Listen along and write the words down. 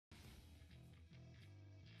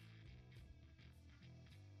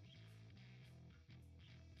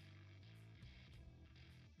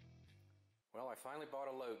Well, I finally bought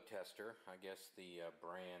a load tester. I guess the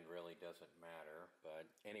brand really doesn't matter, but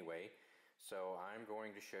anyway, so I'm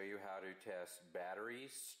going to show you how to test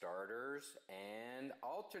batteries, starters, and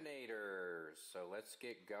alternators. So let's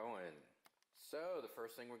get going. So the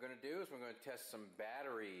first thing we're going to do is we're going to test some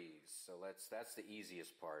batteries. So that's the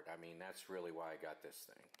easiest part. I mean, that's really why I got this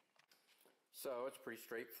thing. So it's pretty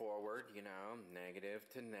straightforward, you know, negative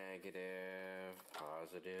to negative,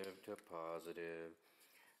 positive to positive.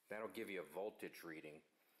 That'll give you a voltage reading.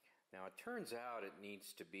 Now it turns out it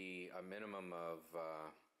needs to be a minimum of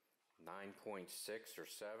 9.6 or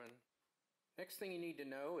 7. Next thing you need to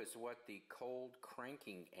know is what the cold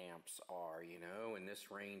cranking amps are, you know, and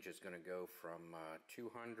this range is going to go from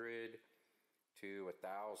 200 to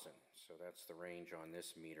 1,000. So that's the range on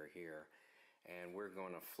this meter here. And we're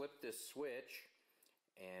going to flip this switch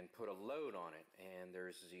and put a load on it, and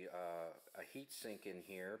there's a heat sink in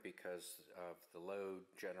here because of the load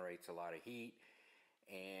generates a lot of heat,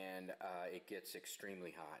 and it gets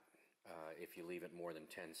extremely hot if you leave it more than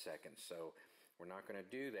 10 seconds. So we're not going to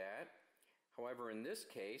do that. However, in this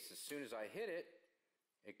case, as soon as I hit it,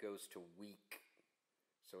 it goes to weak.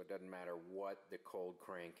 So it doesn't matter what the cold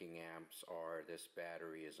cranking amps are, this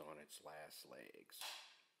battery is on its last legs.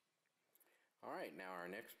 Alright, now our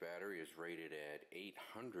next battery is rated at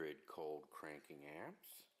 800 cold cranking amps.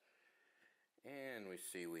 And we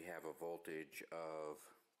see we have a voltage of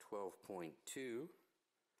 12.2.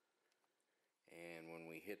 And when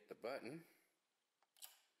we hit the button,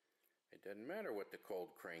 it doesn't matter what the cold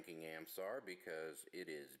cranking amps are because it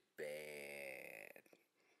is bad.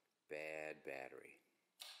 Bad battery.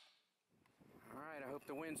 Alright, I hope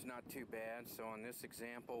the wind's not too bad. So on this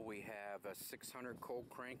example we have a 600 cold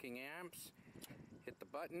cranking amps. Hit the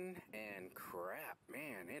button and crap,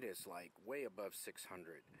 man, it is like way above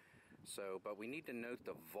 600. So, but we need to note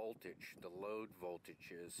the voltage. The load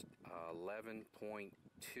voltage is 11.2.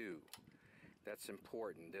 That's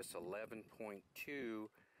important. This 11.2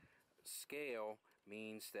 scale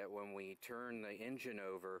means that when we turn the engine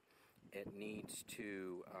over, it needs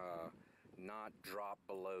to not drop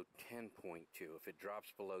below 10.2. If it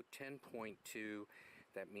drops below 10.2,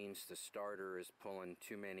 that means the starter is pulling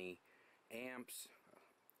too many amps,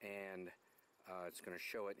 and it's going to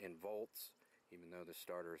show it in volts, even though the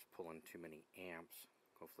starter is pulling too many amps.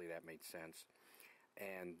 Hopefully that made sense.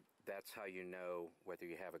 And that's how you know whether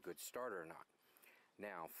you have a good starter or not.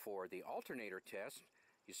 Now, for the alternator test,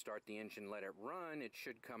 you start the engine, let it run. It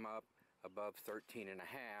should come up above 13.5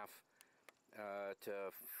 to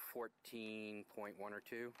 14.1 or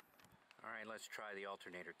 2. Alright, let's try the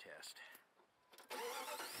alternator test.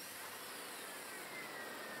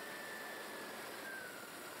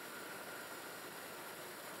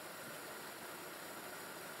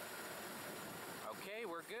 Okay,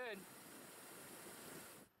 we're good.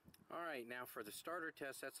 Alright, now for the starter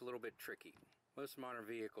test, that's a little bit tricky. Most modern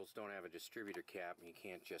vehicles don't have a distributor cap, and you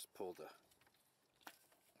can't just pull the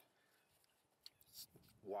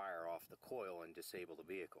wire off the coil and disable the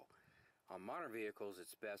vehicle. On modern vehicles,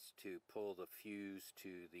 it's best to pull the fuse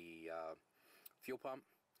to the fuel pump,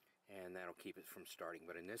 and that'll keep it from starting.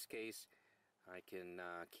 But in this case, I can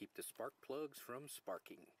keep the spark plugs from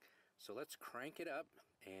sparking. So let's crank it up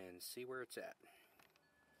and see where it's at.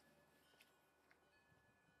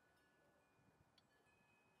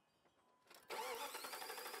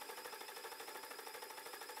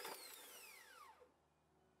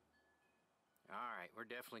 Alright, we're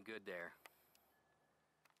definitely good there.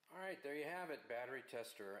 Alright, there you have it, battery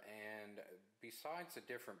tester. And besides the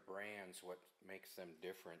different brands, what makes them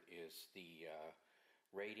different is the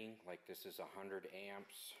rating. Like this is 100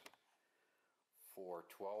 amps for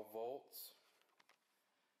 12 volts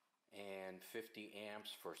and 50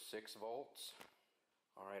 amps for 6 volts.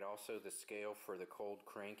 Alright, also the scale for the cold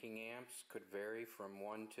cranking amps could vary from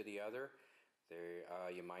one to the other. There,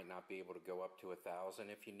 you might not be able to go up to 1,000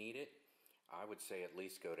 if you need it. I would say at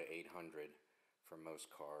least go to 800 for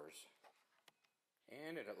most cars.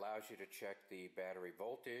 And it allows you to check the battery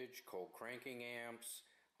voltage, cold cranking amps,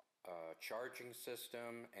 charging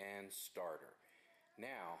system, and starter.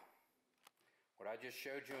 Now, what I just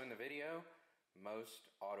showed you in the video,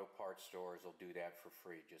 most auto parts stores will do that for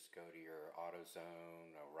free. Just go to your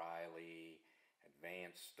AutoZone, O'Reilly,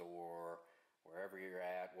 Advance Store, wherever you're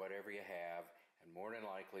at, whatever you have, and more than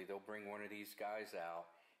likely they'll bring one of these guys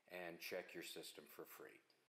out and check your system for free.